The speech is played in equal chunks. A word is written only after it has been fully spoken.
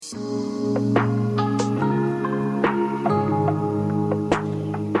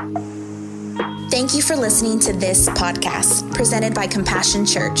you for listening to this podcast presented by Compassion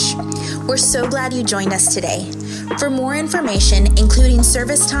Church. We're so glad you joined us today. For more information, including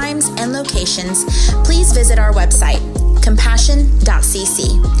service times and locations, please visit our website,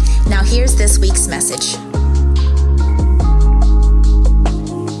 compassion.cc. Now here's this week's message.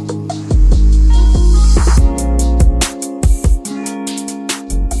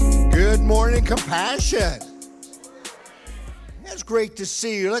 Good morning, Compassion. It's great to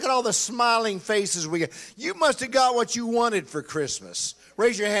see you. Look at all the smiling faces we got. You must have got what you wanted for Christmas.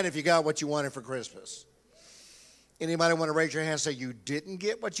 Raise your hand if you got what you wanted for Christmas. Anybody want to raise your hand and say you didn't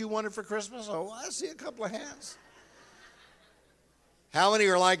get what you wanted for Christmas? Oh, I see a couple of hands. How many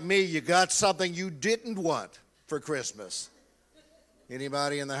are like me? You got something you didn't want for Christmas?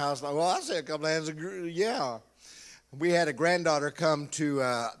 Anybody in the house? Well, I see a couple of hands. Yeah. We had a granddaughter come to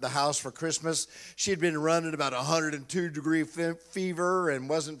the house for Christmas. She'd been running about 102-degree fever and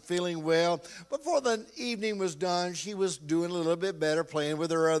wasn't feeling well. Before the evening was done, she was doing a little bit better, playing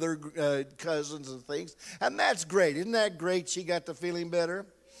with her other cousins and things. And that's great. Isn't that great she got to feeling better?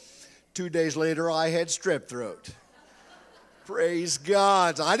 2 days later, I had strep throat. Praise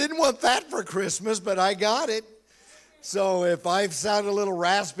God. I didn't want that for Christmas, but I got it. So if I sound a little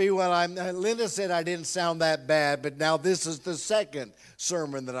raspy, Linda said I didn't sound that bad, but now this is the second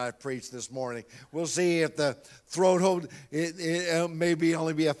sermon that I've preached this morning. We'll see if the throat hold, it maybe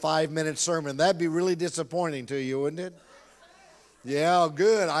only be a 5-minute sermon. That'd be really disappointing to you, wouldn't it? Yeah,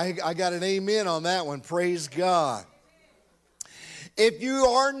 good. I got an amen on that one. Praise God. If you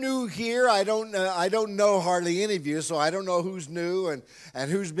are new here, I don't know hardly any of you, so I don't know who's new and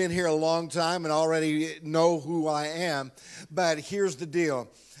who's been here a long time and already know who I am. But here's the deal.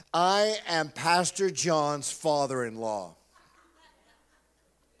 I am Pastor John's father-in-law.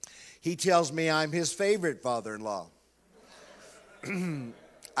 He tells me I'm his favorite father-in-law.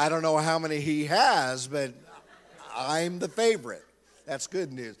 I don't know how many he has, but I'm the favorite. That's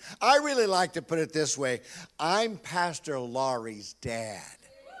good news. I really like to put it this way. I'm Pastor Laurie's dad.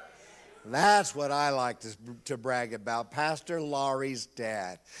 That's what I like to brag about, Pastor Laurie's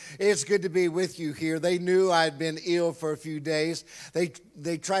dad. It's good to be with you here. They knew I'd been ill for a few days.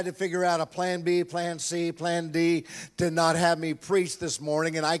 They tried to figure out a plan B, plan C, plan D to not have me preach this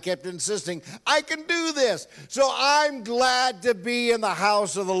morning, and I kept insisting, I can do this. So I'm glad to be in the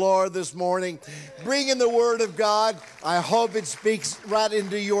house of the Lord this morning, bringing the Word of God. I hope it speaks right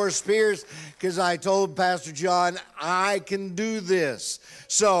into your spirits, because I told Pastor John, I can do this.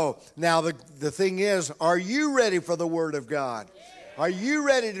 So now the thing is, are you ready for the Word of God? Are you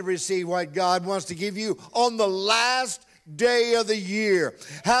ready to receive what God wants to give you on the last day of the year?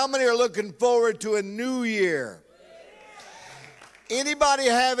 How many are looking forward to a new year? Anybody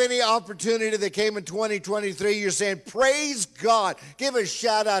have any opportunity that came in 2023? You're saying, praise God. Give a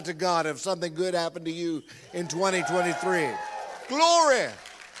shout out to God if something good happened to you in 2023. Glory.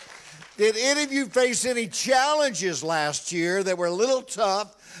 Did any of you face any challenges last year that were a little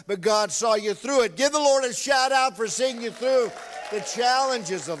tough, but God saw you through it? Give the Lord a shout out for seeing you through the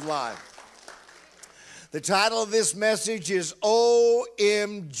challenges of life. The title of this message is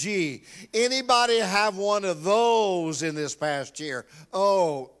OMG. Anybody have one of those in this past year?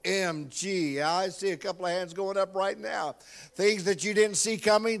 OMG. I see a couple of hands going up right now. Things that you didn't see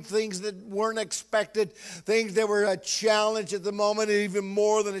coming, things that weren't expected, things that were a challenge at the moment, and even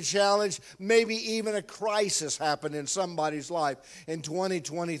more than a challenge, maybe even a crisis happened in somebody's life in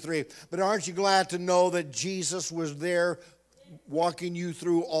 2023. But aren't you glad to know that Jesus was there walking you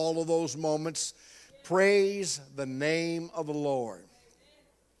through all of those moments? Praise the name of the Lord.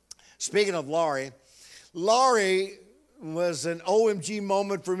 Speaking of Laurie was an OMG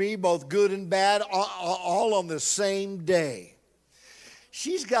moment for me, both good and bad, all on the same day.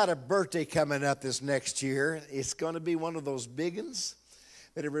 She's got a birthday coming up this next year. It's going to be one of those big ones,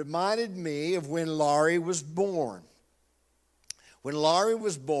 but it reminded me of when Laurie was born. When Laurie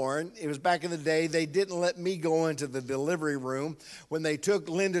was born, it was back in the day, they didn't let me go into the delivery room. When they took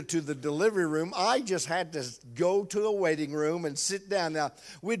Linda to the delivery room, I just had to go to a waiting room and sit down. Now,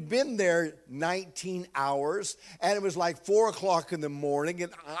 we'd been there 19 hours, and it was like 4 o'clock in the morning,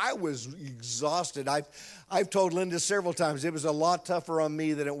 and I was exhausted. I've told Linda several times it was a lot tougher on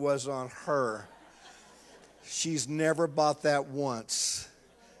me than it was on her. She's never bought that once.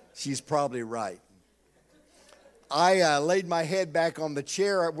 She's probably right. I laid my head back on the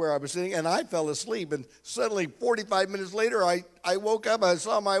chair where I was sitting, and I fell asleep. And suddenly, 45 minutes later, I woke up, I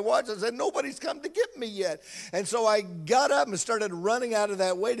saw my watch, and said, nobody's come to get me yet. And so I got up and started running out of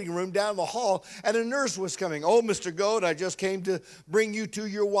that waiting room down the hall, and a nurse was coming. Oh, Mr. Goad, I just came to bring you to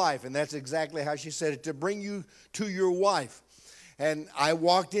your wife. And that's exactly how she said it, to bring you to your wife. And I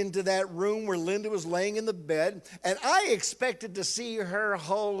walked into that room where Linda was laying in the bed, and I expected to see her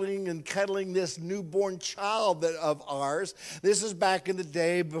holding and cuddling this newborn child of ours. This is back in the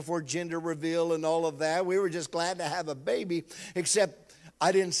day before gender reveal and all of that. We were just glad to have a baby, except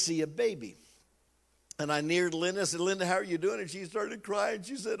I didn't see a baby. And I neared Linda. I said, Linda, how are you doing? And she started crying.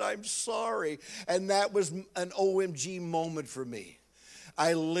 She said, I'm sorry. And that was an OMG moment for me.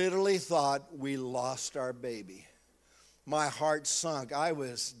 I literally thought we lost our baby. My heart sunk. I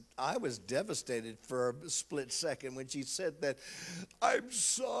was devastated for a split second when she said that. I'm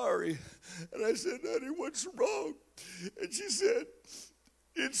sorry. And I said, honey, what's wrong? And she said,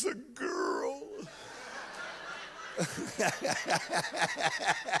 it's a girl.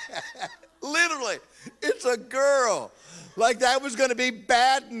 Literally, it's a girl. Like that was going to be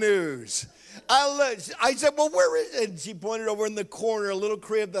bad news. I said, well, where is it? And she pointed over in the corner, a little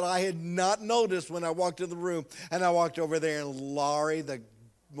crib that I had not noticed when I walked in the room. And I walked over there, and Laurie, the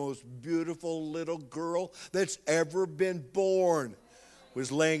most beautiful little girl that's ever been born,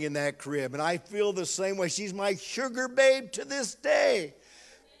 was laying in that crib. And I feel the same way. She's my sugar babe to this day.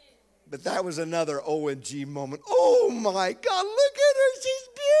 But that was another OMG moment. Oh, my God, look at her. She's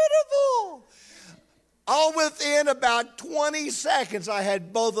beautiful. All within about 20 seconds, I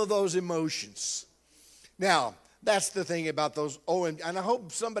had both of those emotions. Now, that's the thing about those OMG. And I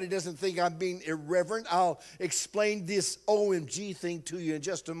hope somebody doesn't think I'm being irreverent. I'll explain this OMG thing to you in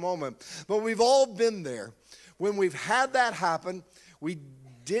just a moment. But we've all been there. When we've had that happen, we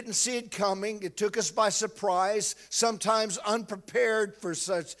didn't see it coming. It took us by surprise, sometimes unprepared for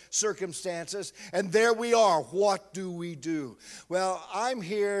such circumstances. And there we are. What do we do? Well, I'm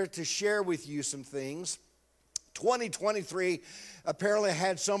here to share with you some things. 2023 apparently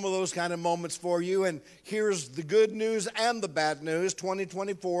had some of those kind of moments for you. And here's the good news and the bad news.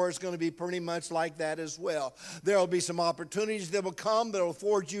 2024 is going to be pretty much like that as well. There will be some opportunities that will come that will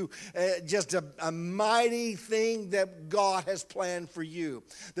afford you just a mighty thing that God has planned for you.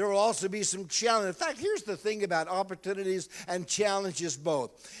 There will also be some challenges. In fact, here's the thing about opportunities and challenges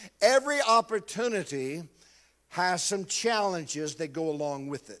both. Every opportunity has some challenges that go along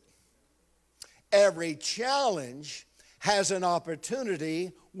with it. Every challenge has an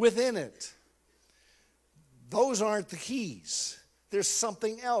opportunity within it. Those aren't the keys. There's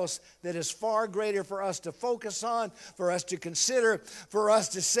something else that is far greater for us to focus on, for us to consider, for us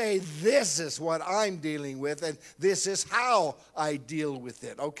to say, this is what I'm dealing with, and this is how I deal with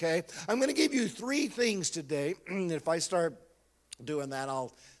it, okay? I'm going to give you 3 things today. If I start doing that,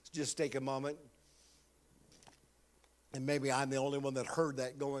 I'll just take a moment. And maybe I'm the only one that heard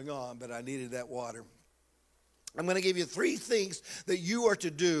that going on, but I needed that water. I'm going to give you 3 things that you are to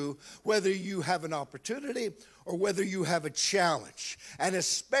do, whether you have an opportunity or whether you have a challenge, and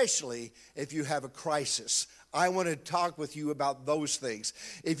especially if you have a crisis. I want to talk with you about those things.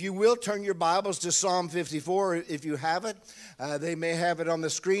 If you will, turn your Bibles to Psalm 54 if you have it. They may have it on the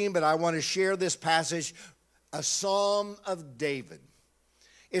screen, but I want to share this passage, a Psalm of David.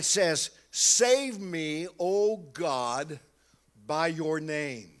 It says, save me, O God, by your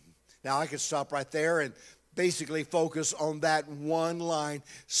name. Now, I could stop right there and basically focus on that one line.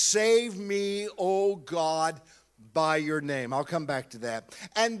 Save me, O God, by your name. I'll come back to that.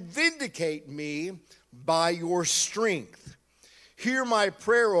 And vindicate me by your strength. Hear my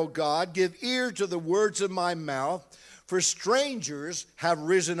prayer, O God. Give ear to the words of my mouth. For strangers have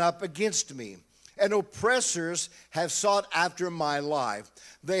risen up against me, and oppressors have sought after my life.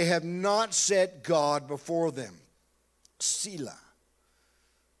 They have not set God before them. Selah.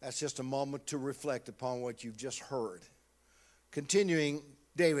 That's just a moment to reflect upon what you've just heard. Continuing,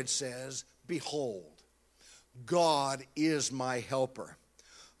 David says, behold, God is my helper.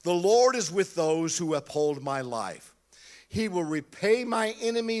 The Lord is with those who uphold my life. He will repay my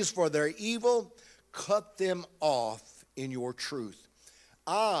enemies for their evil, cut them off in your truth.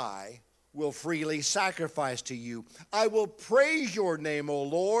 I will freely sacrifice to you. I will praise your name, O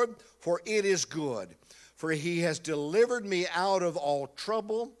Lord, for it is good. For he has delivered me out of all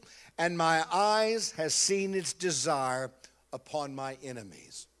trouble, and my eyes has seen its desire upon my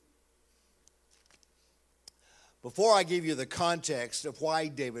enemies. Before I give you the context of why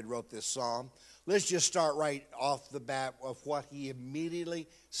David wrote this psalm, let's just start right off the bat of what he immediately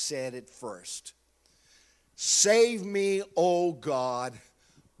said at first. Save me, O God,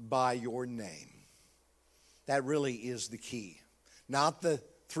 by your name. That really is the key. Not the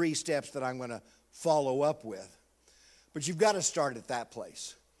 3 steps that I'm going to follow up with. But you've got to start at that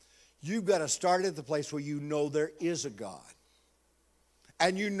place. You've got to start at the place where you know there is a God.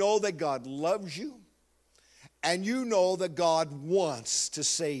 And you know that God loves you. And you know that God wants to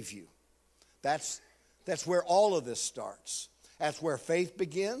save you. That's where all of this starts. That's where faith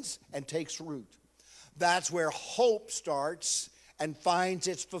begins and takes root. That's where hope starts and finds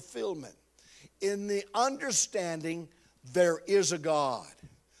its fulfillment. In the understanding there is a God.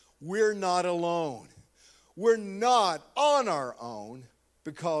 We're not alone. We're not on our own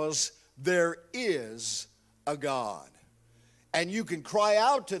because there is a God. And you can cry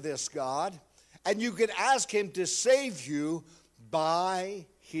out to this God and you can ask him to save you by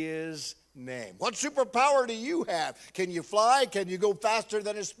his name. What superpower do you have? Can you fly? Can you go faster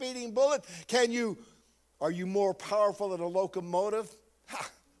than a speeding bullet? Are you more powerful than a locomotive?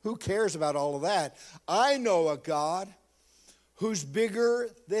 Who cares about all of that? I know a God who's bigger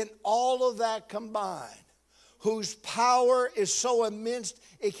than all of that combined, whose power is so immense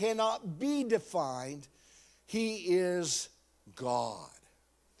it cannot be defined. He is God.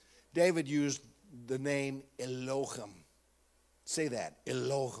 David used the name Elohim. Say that,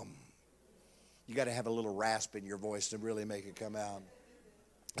 Elohim. You got to have a little rasp in your voice to really make it come out.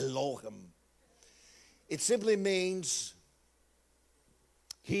 Elohim. It simply means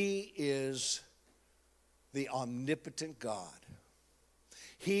he is the omnipotent God.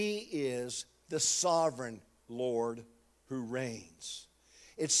 He is the sovereign Lord who reigns.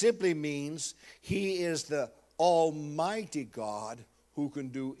 It simply means he is the almighty God who can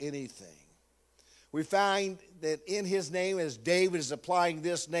do anything. We find that in his name, as David is applying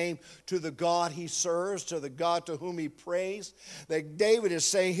this name to the God he serves, to the God to whom he prays, that David is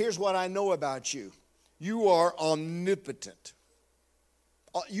saying, here's what I know about you. You are omnipotent.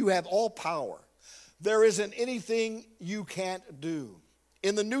 You have all power. There isn't anything you can't do.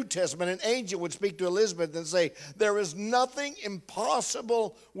 In the New Testament, an angel would speak to Elizabeth and say, there is nothing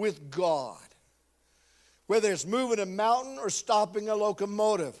impossible with God. Whether it's moving a mountain or stopping a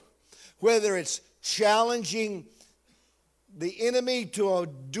locomotive, whether it's challenging the enemy to a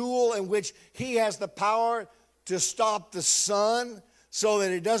duel in which he has the power to stop the sun so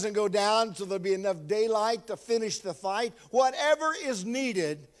that it doesn't go down, so there'll be enough daylight to finish the fight. Whatever is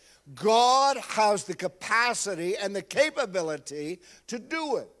needed, God has the capacity and the capability to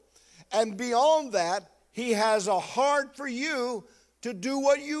do it. And beyond that, he has a heart for you to do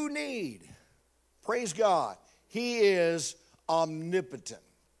what you need. Praise God. He is omnipotent.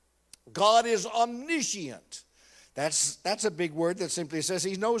 God is omniscient. That's a big word that simply says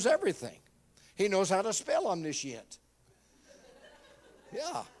he knows everything. He knows how to spell omniscient.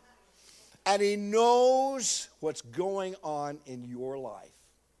 Yeah. And he knows what's going on in your life.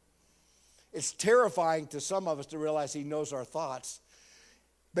 It's terrifying to some of us to realize he knows our thoughts.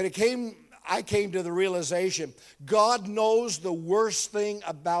 But I came to the realization, God knows the worst thing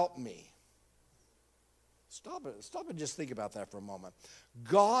about me. Stop and just think about that for a moment.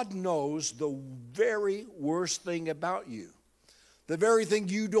 God knows the very worst thing about you. The very thing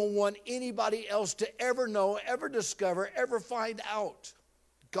you don't want anybody else to ever know, ever discover, ever find out.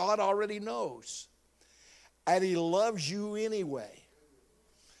 God already knows. And he loves you anyway.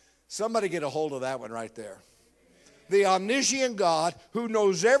 Somebody get a hold of that one right there. The omniscient God who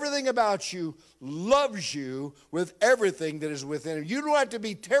knows everything about you loves you with everything that is within him. You don't have to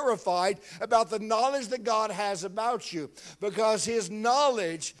be terrified about the knowledge that God has about you, because his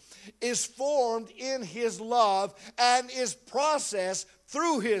knowledge is formed in his love and is processed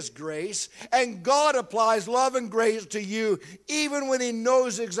through his grace. And God applies love and grace to you even when he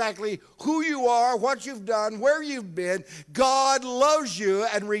knows exactly who you are, what you've done, where you've been. God loves you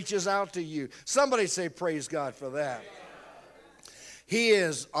and reaches out to you. Somebody say praise God for that. He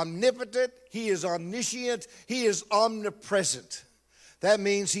is omnipotent. He is omniscient. He is omnipresent. That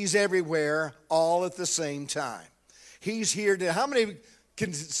means he's everywhere all at the same time. He's here to, how many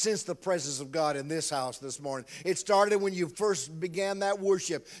can sense the presence of God in this house this morning? It started when you first began that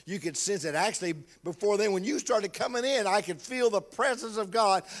worship. You could sense it. Actually, before then, when you started coming in, I could feel the presence of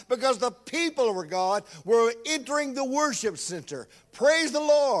God because the people of God were entering the worship center. Praise the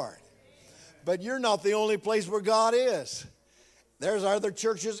Lord. But you're not the only place where God is. There's other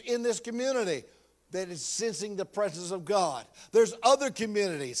churches in this community that is sensing the presence of God. There's other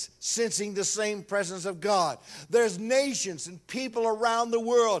communities sensing the same presence of God. There's nations and people around the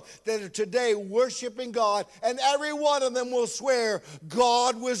world that are today worshiping God, and every one of them will swear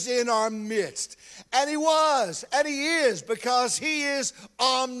God was in our midst. And he was, and he is, because he is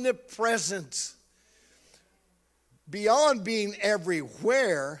omnipresent. Beyond being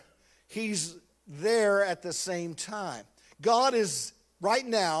everywhere, he's there at the same time. God is right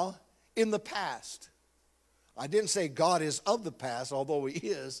now in the past. I didn't say God is of the past, although he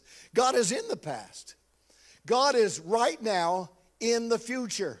is. God is in the past. God is right now in the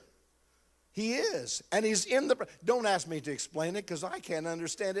future. He is. And he's in the... Don't ask me to explain it because I can't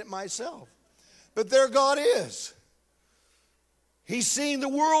understand it myself. But there God is. He's seeing the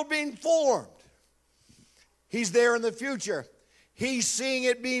world being formed. He's there in the future. He's seeing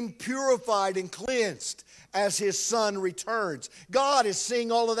it being purified and cleansed as his Son returns. God is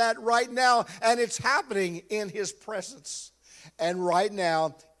seeing all of that right now, and it's happening in his presence. And right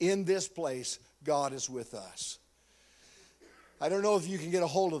now, in this place, God is with us. I don't know if you can get a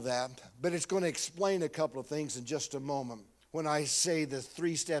hold of that, but it's going to explain a couple of things in just a moment. When I say the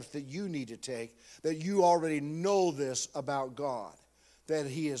 3 steps that you need to take, that you already know this about God. That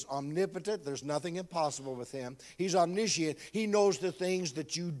he is omnipotent. There's nothing impossible with him. He's omniscient. He knows the things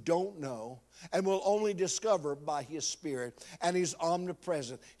that you don't know and will only discover by his Spirit. And he's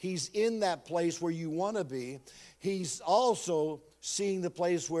omnipresent. He's in that place where you want to be. He's also seeing the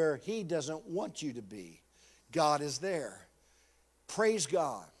place where he doesn't want you to be. God is there. Praise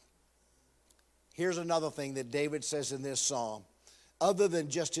God. Here's another thing that David says in this psalm. Other than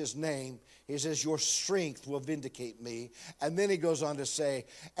just his name, he says, your strength will vindicate me. And then he goes on to say,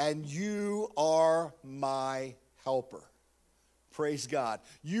 and you are my helper. Praise God.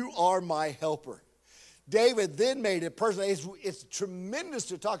 You are my helper. David then made it personal. It's tremendous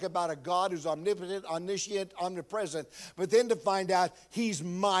to talk about a God who's omnipotent, omniscient, omnipresent, but then to find out he's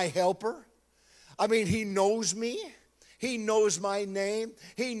my helper. I mean, he knows me. He knows my name.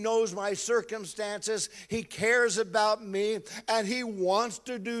 He knows my circumstances. He cares about me. And he wants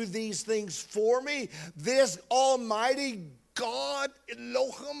to do these things for me. This almighty God,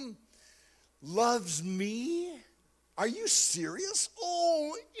 Elohim, loves me. Are you serious?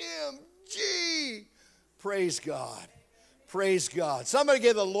 OMG. Praise God. Praise God. Somebody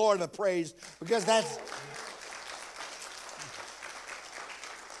give the Lord a praise, because that's...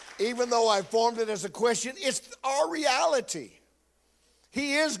 Even though I formed it as a question, it's our reality.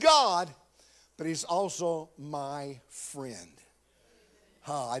 He is God, but he's also my friend.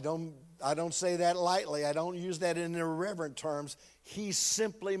 I don't say that lightly. I don't use that in irreverent terms. He's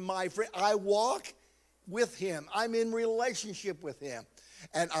simply my friend. I walk with him. I'm in relationship with him.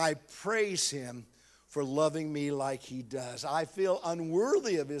 And I praise him for loving me like he does. I feel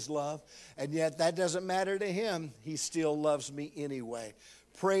unworthy of his love, and yet that doesn't matter to him. He still loves me anyway.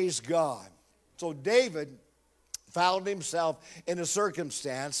 Praise God. So David found himself in a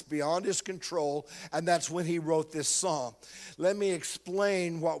circumstance beyond his control, and that's when he wrote this psalm. Let me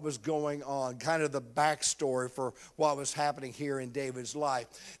explain what was going on, kind of the backstory for what was happening here in David's life.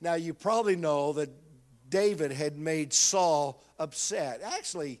 Now, you probably know that David had made Saul upset.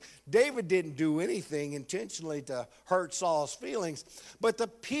 Actually, David didn't do anything intentionally to hurt Saul's feelings, but the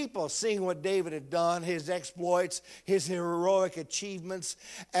people, seeing what David had done, his exploits, his heroic achievements,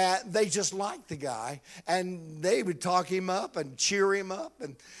 they just liked the guy, and they would talk him up and cheer him up,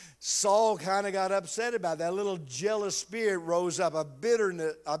 and Saul kind of got upset about that. A little jealous spirit rose up, a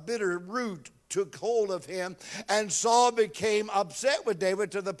bitter root took hold of him, and Saul became upset with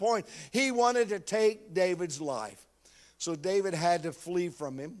David to the point he wanted to take David's life. So David had to flee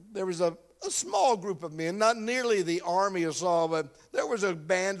from him. There was a small group of men, not nearly the army of Saul, but there was a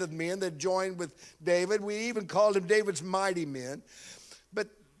band of men that joined with David. We even called them David's mighty men. But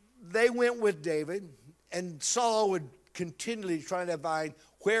they went with David, and Saul would continually try to find,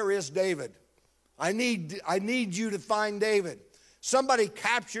 where is David? I need you to find David. Somebody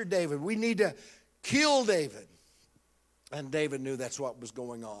capture David. We need to kill David. And David knew that's what was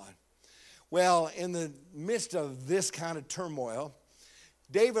going on. Well, in the midst of this kind of turmoil,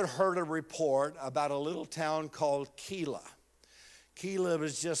 David heard a report about a little town called Keilah. Keilah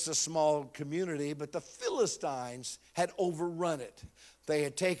was just a small community, but the Philistines had overrun it. They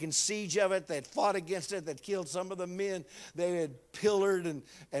had taken siege of it. They had fought against it. They'd killed some of the men. They had pillared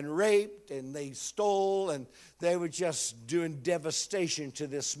and raped, and they stole, and they were just doing devastation to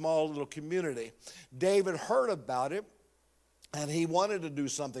this small little community. David heard about it, and he wanted to do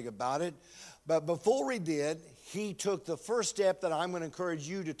something about it. But before he did, he took the first step that I'm going to encourage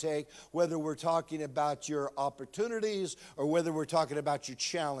you to take, whether we're talking about your opportunities or whether we're talking about your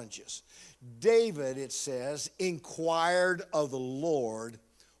challenges. David, it says, inquired of the Lord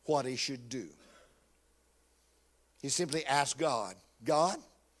what he should do. He simply asked God, God,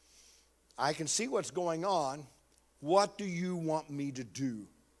 I can see what's going on. What do you want me to do?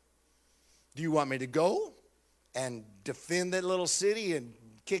 Do you want me to go and defend that little city and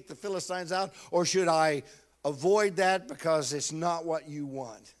kick the Philistines out? Or should I avoid that because it's not what you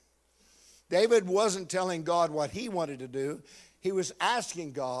want? David wasn't telling God what he wanted to do. He was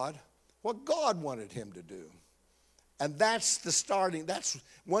asking God what God wanted him to do. And that's the starting. That's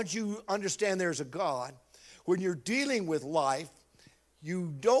once you understand there's a God, when you're dealing with life,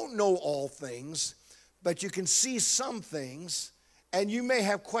 you don't know all things, but you can see some things, and you may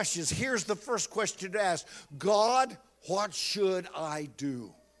have questions. Here's the first question to ask. God, What should I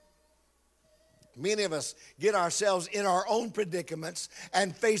do? Many of us get ourselves in our own predicaments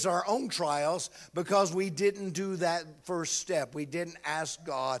and face our own trials because we didn't do that first step. We didn't ask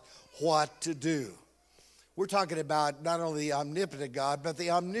God what to do. We're talking about not only the omnipotent God, but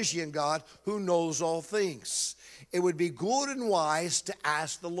the omniscient God who knows all things. It would be good and wise to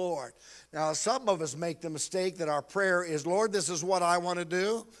ask the Lord. Now, some of us make the mistake that our prayer is, Lord, this is what I want to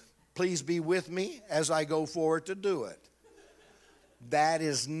do. Please be with me as I go forward to do it. That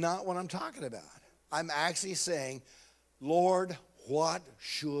is not what I'm talking about. I'm actually saying, Lord, what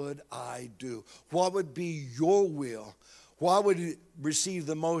should I do? What would be your will? What would receive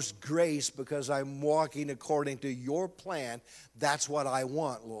the most grace because I'm walking according to your plan? That's what I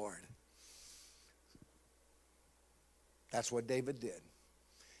want, Lord. That's what David did.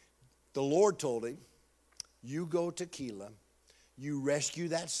 The Lord told him, you go to Keilah, you rescue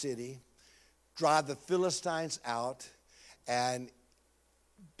that city, drive the Philistines out, and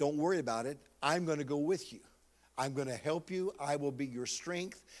don't worry about it. I'm going to go with you. I'm going to help you. I will be your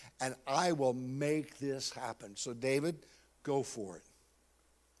strength, and I will make this happen. So David, go for it.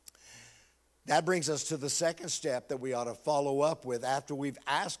 That brings us to the second step that we ought to follow up with after we've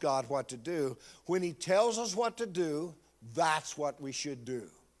asked God what to do. When he tells us what to do, that's what we should do.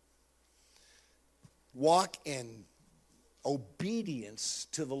 Walk in obedience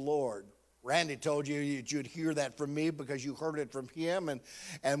to the Lord. Randy told you you'd hear that from me because you heard it from him,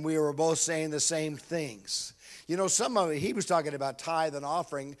 and we were both saying the same things. You know, some of it, he was talking about tithe and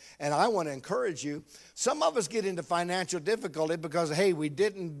offering, and I want to encourage you. Some of us get into financial difficulty because, hey, we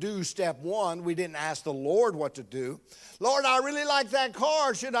didn't do step one. We didn't ask the Lord what to do. Lord, I really like that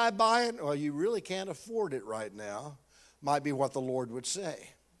car. Should I buy it? Well, you really can't afford it right now, might be what the Lord would say.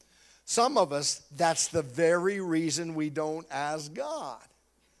 Some of us, that's the very reason we don't ask God.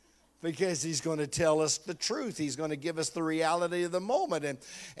 Because he's going to tell us the truth. He's going to give us the reality of the moment.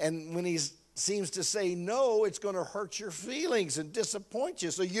 And when he seems to say no, it's going to hurt your feelings and disappoint you.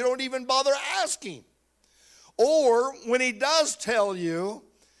 So you don't even bother asking. Or when he does tell you,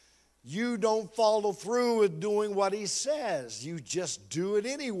 you don't follow through with doing what he says. You just do it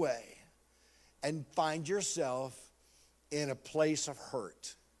anyway. And find yourself in a place of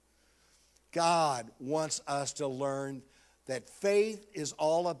hurt. God wants us to learn that faith is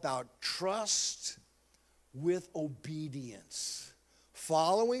all about trust with obedience.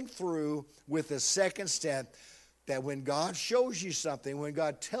 Following through with the second step, that when God shows you something, when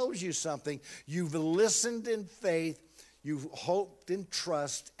God tells you something, you've listened in faith, you've hoped in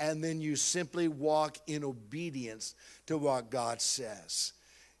trust, and then you simply walk in obedience to what God says.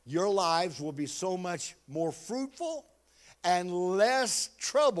 Your lives will be so much more fruitful and less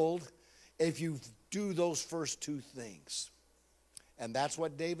troubled if you do those first two things. And that's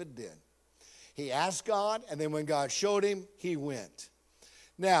what David did. He asked God, and then when God showed him, he went.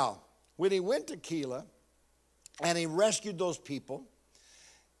 Now, when he went to Keilah, and he rescued those people,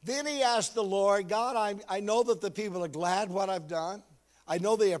 then he asked the Lord, God, I know that the people are glad what I've done. I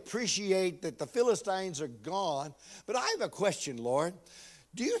know they appreciate that the Philistines are gone. But I have a question, Lord.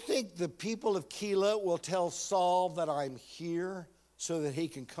 Do you think the people of Keilah will tell Saul that I'm here so that he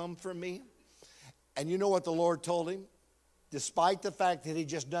can come for me? And you know what the Lord told him? Despite the fact that he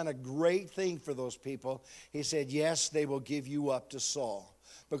just done a great thing for those people, he said, yes, they will give you up to Saul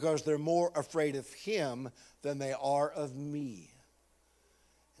because they're more afraid of him than they are of me.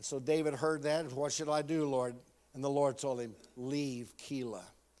 And so David heard that. What should I do, Lord? And the Lord told him, leave Keilah.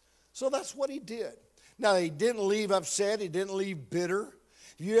 So that's what he did. Now, he didn't leave upset. He didn't leave bitter.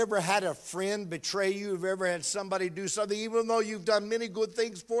 Have you ever had a friend betray you? Have you ever had somebody do something, even though you've done many good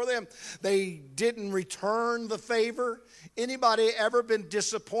things for them, they didn't return the favor? Anybody ever been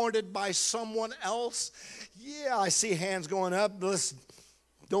disappointed by someone else? Yeah, I see hands going up. Listen,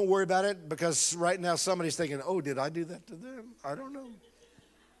 don't worry about it, because right now somebody's thinking, oh, did I do that to them? I don't know.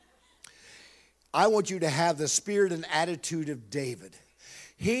 I want you to have the spirit and attitude of David.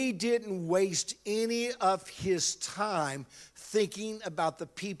 He didn't waste any of his time thinking about the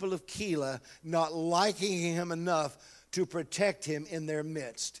people of Keilah not liking him enough to protect him in their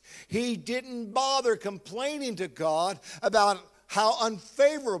midst. He didn't bother complaining to God about how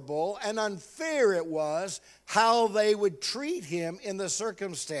unfavorable and unfair it was how they would treat him in the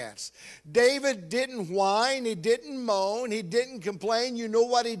circumstance. David didn't whine, he didn't moan, he didn't complain. You know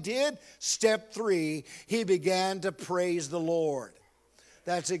what he did? Step 3, he began to praise the Lord.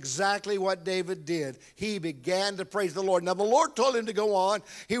 That's exactly what David did. He began to praise the Lord. Now, the Lord told him to go on.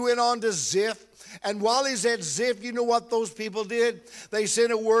 He went on to Ziph. And while he's at Ziph, you know what those people did? They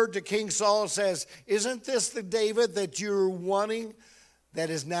sent a word to King Saul and says, isn't this the David that you're wanting? that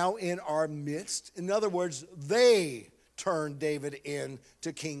is now in our midst. In other words, they turned David in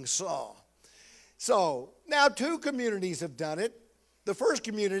to King Saul. So now 2 communities have done it. The first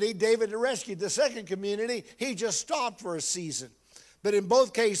community, David rescued. The second community, he just stopped for a season. But in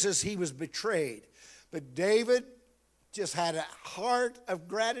both cases, he was betrayed. But David just had a heart of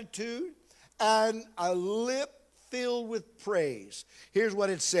gratitude and a lip filled with praise. Here's what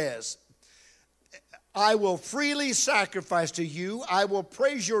it says. I will freely sacrifice to you. I will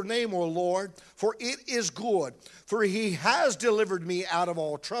praise your name, O Lord, for it is good. For he has delivered me out of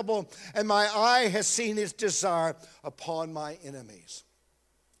all trouble, and my eye has seen its desire upon my enemies.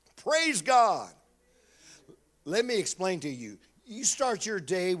 Praise God. Let me explain to you. You start your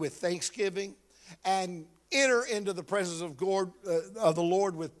day with thanksgiving and enter into the presence of the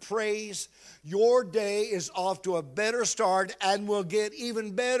Lord with praise. Your day is off to a better start and will get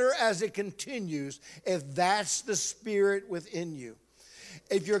even better as it continues if that's the spirit within you.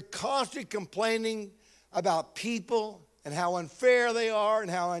 If you're constantly complaining about people and how unfair they are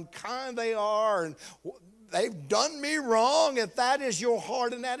and how unkind they are and they've done me wrong, if that is your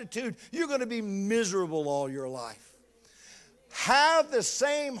heart and attitude, you're going to be miserable all your life. Have the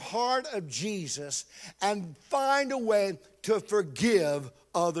same heart of Jesus and find a way to forgive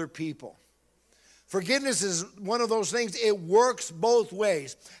other people. Forgiveness is one of those things, it works both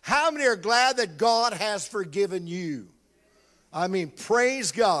ways. How many are glad that God has forgiven you? I mean,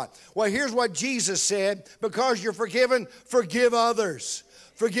 praise God. Well, here's what Jesus said. Because you're forgiven, forgive others.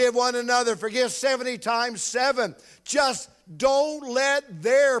 Forgive one another. Forgive 70 times 7. Just don't let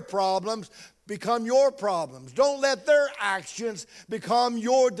their problems become your problems. Don't let their actions become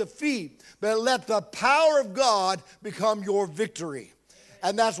your defeat, but let the power of God become your victory.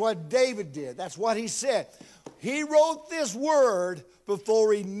 And that's what David did. That's what he said. He wrote this word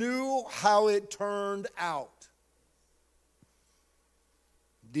before he knew how it turned out.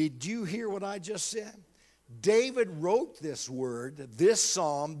 Did you hear what I just said? David wrote this word, this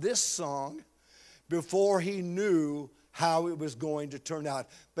psalm, this song, before he knew how it was going to turn out.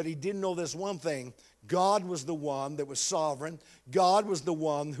 But he didn't know this one thing. God was the one that was sovereign. God was the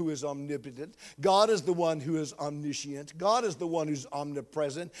one who is omnipotent. God is the one who is omniscient. God is the one who's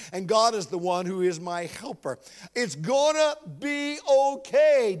omnipresent. And God is the one who is my helper. It's gonna be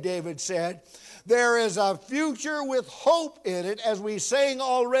okay, David said. There is a future with hope in it, as we sang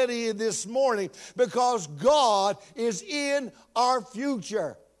already this morning, because God is in our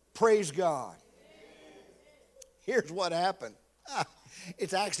future. Praise God. Here's what happened.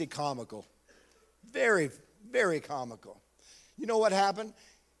 It's actually comical. Very, very comical. You know what happened?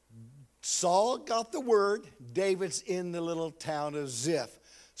 Saul got the word. David's in the little town of Ziph.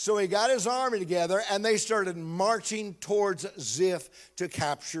 So he got his army together, and they started marching towards Ziph to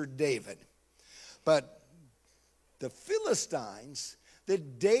capture David. But the Philistines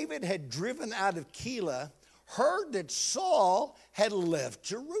that David had driven out of Keilah heard that Saul had left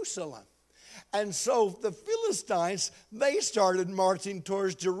Jerusalem. And so the Philistines, they started marching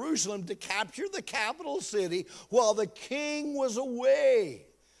towards Jerusalem to capture the capital city while the king was away.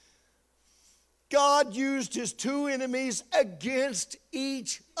 God used his 2 enemies against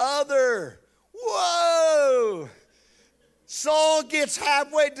each other. Whoa! Saul gets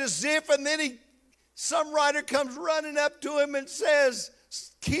halfway to Ziph, and then some writer comes running up to him and says,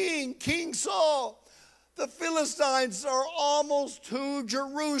 King Saul, the Philistines are almost to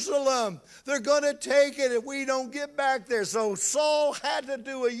Jerusalem. They're going to take it if we don't get back there. So Saul had to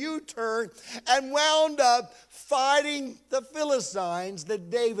do a U-turn and wound up fighting the Philistines that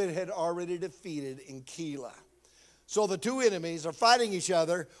David had already defeated in Keilah. So the 2 enemies are fighting each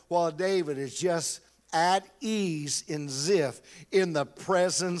other while David is just at ease in Ziph in the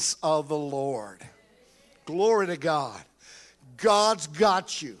presence of the Lord. Glory to God. God's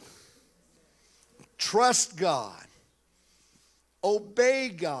got you. Trust God. Obey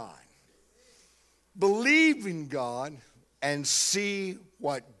God. Believe in God and see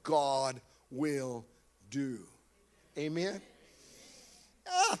what God will do. Amen?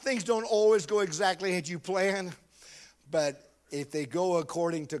 Things don't always go exactly as you plan, but if they go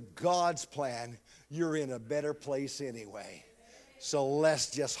according to God's plan, you're in a better place anyway. So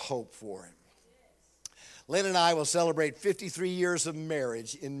let's just hope for it. Lynn and I will celebrate 53 years of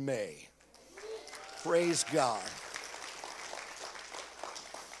marriage in May. Praise God.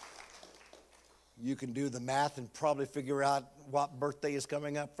 You can do the math and probably figure out what birthday is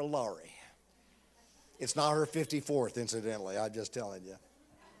coming up for Laurie. It's not her 54th, incidentally. I'm just telling you.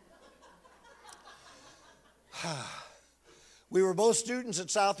 We were both students at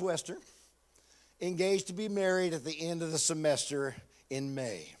Southwestern, engaged to be married at the end of the semester in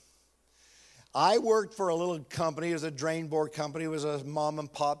May. I worked for a little company. It was a drain board company. It was a mom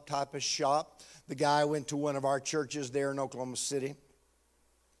and pop type of shop. The guy went to one of our churches there in Oklahoma City.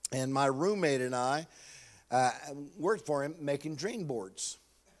 And my roommate and I worked for him making drain boards.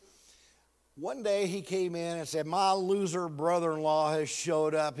 One day he came in and said, my loser brother-in-law has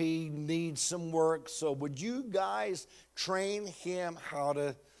showed up. He needs some work. So would you guys train him how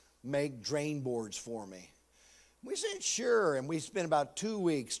to make drain boards for me? We said, sure. And we spent about 2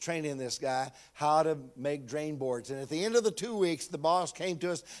 weeks training this guy how to make drain boards. And at the end of the 2 weeks, the boss came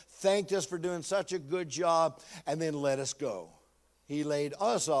to us, thanked us for doing such a good job, and then let us go. He laid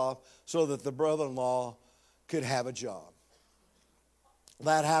us off so that the brother-in-law could have a job.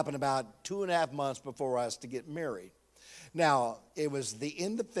 That happened about 2.5 months before us to get married. Now, it was the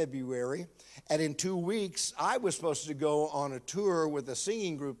end of February, and in 2 weeks, I was supposed to go on a tour with a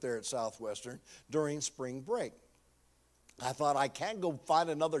singing group there at Southwestern during spring break. I thought, I can't go find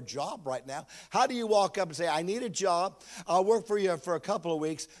another job right now. How do you walk up and say, I need a job, I'll work for you for a couple of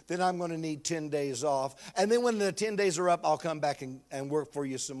weeks, then I'm going to need 10 days off. And then when the 10 days are up, I'll come back and work for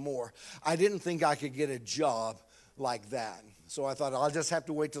you some more. I didn't think I could get a job like that. So I thought, I'll just have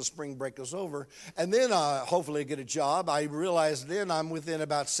to wait till spring break is over, and then hopefully get a job. I realized then I'm within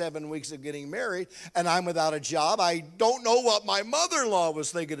about 7 weeks of getting married, and I'm without a job. I don't know what my mother-in-law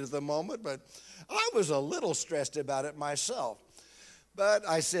was thinking at the moment, but I was a little stressed about it myself. But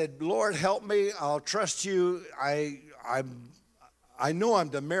I said, Lord, help me. I'll trust you. I know I'm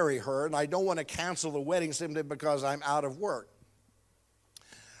to marry her, and I don't want to cancel the wedding simply because I'm out of work.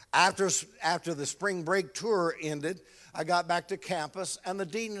 After the spring break tour ended, I got back to campus, and the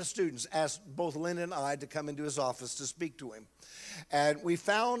dean of students asked both Lynn and I to come into his office to speak to him. And we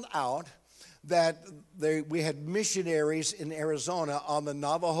found out that we had missionaries in Arizona on the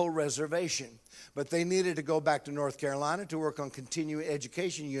Navajo reservation, but they needed to go back to North Carolina to work on continuing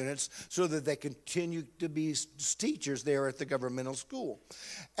education units so that they continue to be teachers there at the governmental school.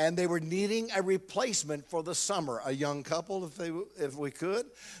 And they were needing a replacement for the summer, a young couple, if we could,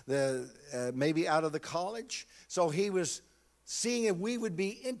 maybe out of the college. So he was seeing if we would be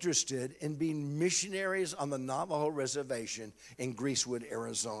interested in being missionaries on the Navajo reservation in Greasewood,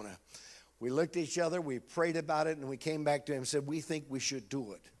 Arizona. We looked at each other, we prayed about it, and we came back to him and said, we think we should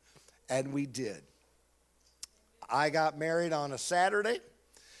do it. And we did. I got married on a Saturday.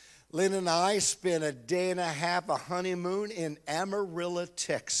 Lynn and I spent a day and a half, a honeymoon in Amarillo,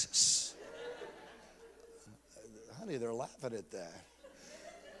 Texas. Honey, they're laughing at that.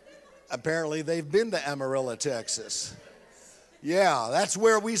 Apparently, they've been to Amarillo, Texas. Yeah, that's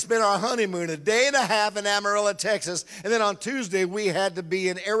where we spent our honeymoon, a day and a half in Amarillo, Texas. And then on Tuesday, we had to be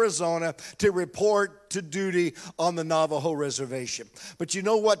in Arizona to report to duty on the Navajo reservation. But you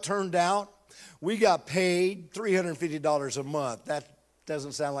know what turned out? We got paid $350 a month. That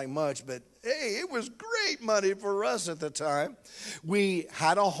doesn't sound like much, but hey, it was great money for us at the time. We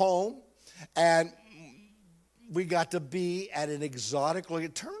had a home, and we got to be at an exotic look.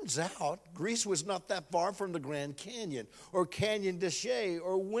 It turns out Greece was not that far from the Grand Canyon or Canyon de Chelly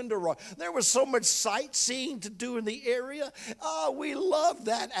or Window Rock. There was so much sightseeing to do in the area. We loved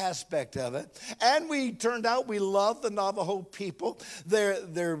that aspect of it. And we turned out we loved the Navajo people.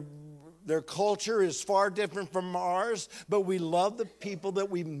 Their culture is far different from ours, but we love the people that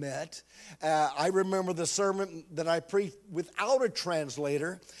we met. I remember the sermon that I preached without a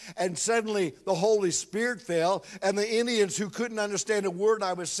translator, and suddenly the Holy Spirit fell, and the Indians who couldn't understand a word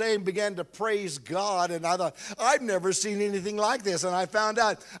I was saying began to praise God, and I thought, I've never seen anything like this, and I found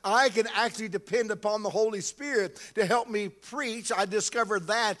out I can actually depend upon the Holy Spirit to help me preach. I discovered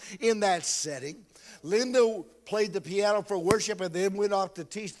that in that setting. Linda played the piano for worship and then went off to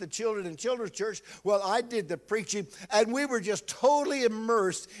teach the children in children's church. Well, I did the preaching, and we were just totally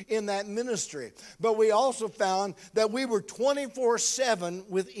immersed in that ministry. But we also found that we were 24/7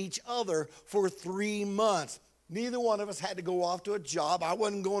 with each other for 3 months. Neither one of us had to go off to a job. I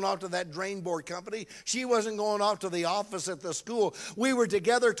wasn't going off to that drain board company. She wasn't going off to the office at the school. We were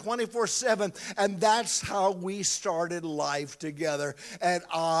together 24/7, and that's how we started life together, and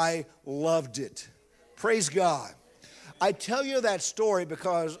I loved it. Praise God. I tell you that story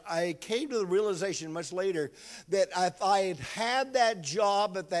because I came to the realization much later that if I had had that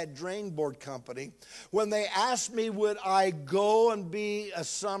job at that drain board company, when they asked me would I go and be a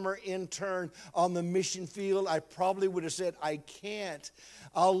summer intern on the mission field, I probably would have said, I can't.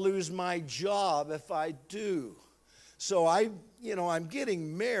 I'll lose my job if I do. So I'm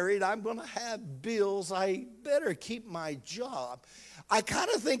getting married. I'm going to have bills. I better keep my job. I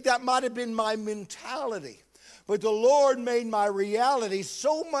kind of think that might have been my mentality. But the Lord made my reality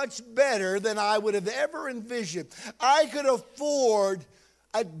so much better than I would have ever envisioned. I could afford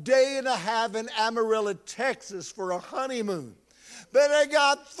a day and a half in Amarillo, Texas for a honeymoon. But I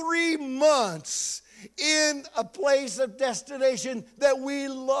got 3 months in a place of destination that we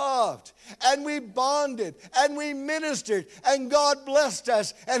loved, and we bonded, and we ministered, and God blessed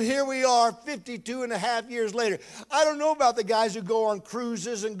us, and here we are 52 and a half years later. I don't know about the guys who go on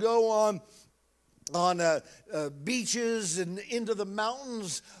cruises and go on beaches and into the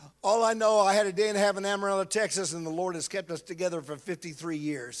mountains. All I know, I had a day and a half in Amarillo, Texas, and the Lord has kept us together for 53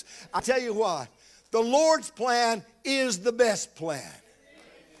 years. I tell you what, the Lord's plan is the best plan.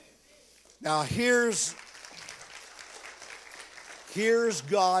 Now, here's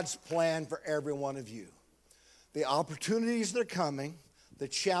God's plan for every one of you. The opportunities that are coming, the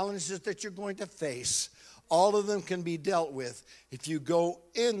challenges that you're going to face, all of them can be dealt with if you go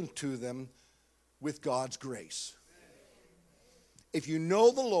into them with God's grace. If you know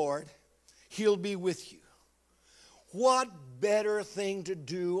the Lord, He'll be with you. What better thing to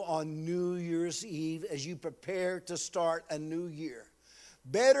do on New Year's Eve as you prepare to start a new year?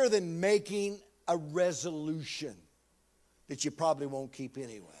 Better than making a resolution that you probably won't keep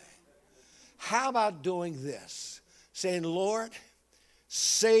anyway. How about doing this? Saying, Lord,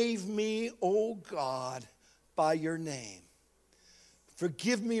 save me, O God, by your name.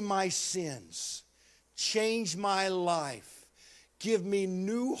 Forgive me my sins. Change my life. Give me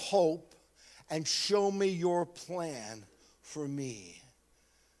new hope and show me your plan for me.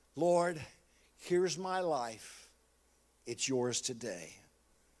 Lord, here's my life. It's yours today.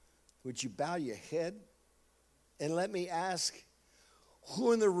 Would you bow your head and let me ask,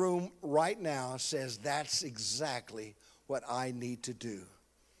 who in the room right now says that's exactly what I need to do?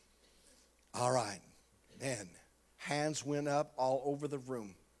 All right. Man, hands went up all over the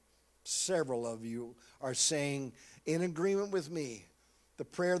room. Several of you are saying, in agreement with me, the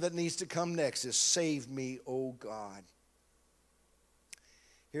prayer that needs to come next is, save me, O God.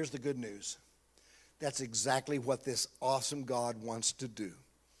 Here's the good news. That's exactly what this awesome God wants to do.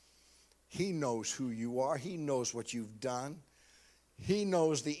 He knows who you are. He knows what you've done. He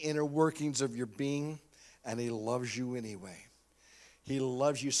knows the inner workings of your being, and He loves you anyway. He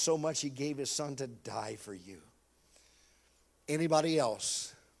loves you so much He gave His Son to die for you. Anybody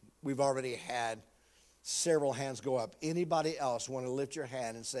else? We've already had several hands go up. Anybody else want to lift your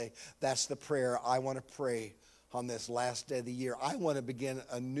hand and say, that's the prayer I want to pray on this last day of the year. I want to begin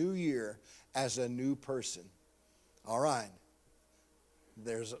a new year as a new person. All right.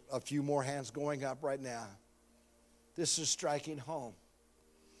 There's a few more hands going up right now. This is striking home.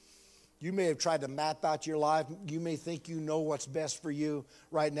 You may have tried to map out your life. You may think you know what's best for you.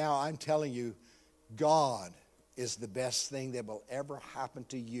 Right now, I'm telling you, God is the best thing that will ever happen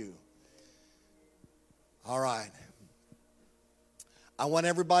to you. All right. I want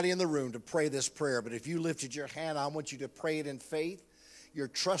everybody in the room to pray this prayer, but if you lifted your hand, I want you to pray it in faith. You're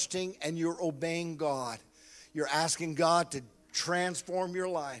trusting and you're obeying God. You're asking God to transform your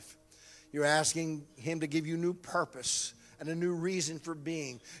life. You're asking Him to give you new purpose and a new reason for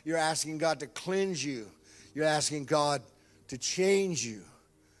being. You're asking God to cleanse you. You're asking God to change you.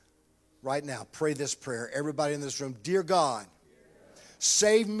 Right now, pray this prayer. Everybody in this room, dear God,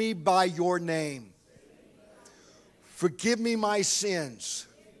 save me by your name. Forgive me my sins.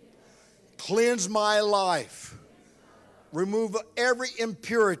 Cleanse my life. Remove every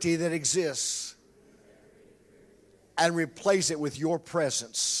impurity that exists and replace it with your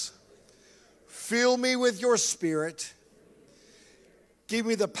presence. Fill me with your Spirit. Give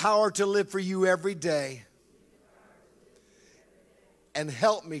me the power to live for you every day. And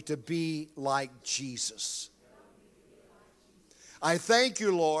help me to be like Jesus. I thank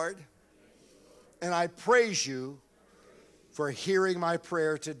you, Lord, and I praise you for hearing my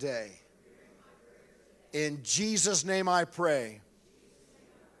prayer today. In Jesus' name I pray.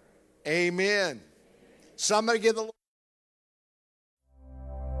 Amen. Somebody give the Lord.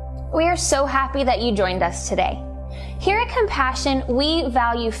 We are so happy that you joined us today. Here at Compassion, we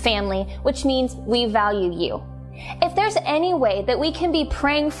value family, which means we value you. If there's any way that we can be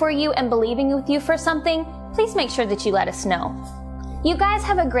praying for you and believing with you for something, please make sure that you let us know. You guys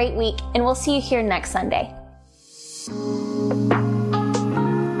have a great week, and we'll see you here next Sunday.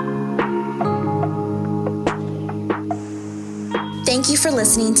 Thank you for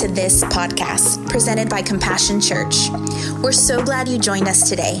listening to this podcast presented by Compassion Church. We're so glad you joined us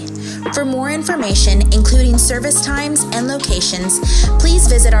today. For more information, including service times and locations, please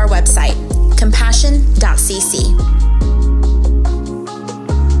visit our website, compassion.cc.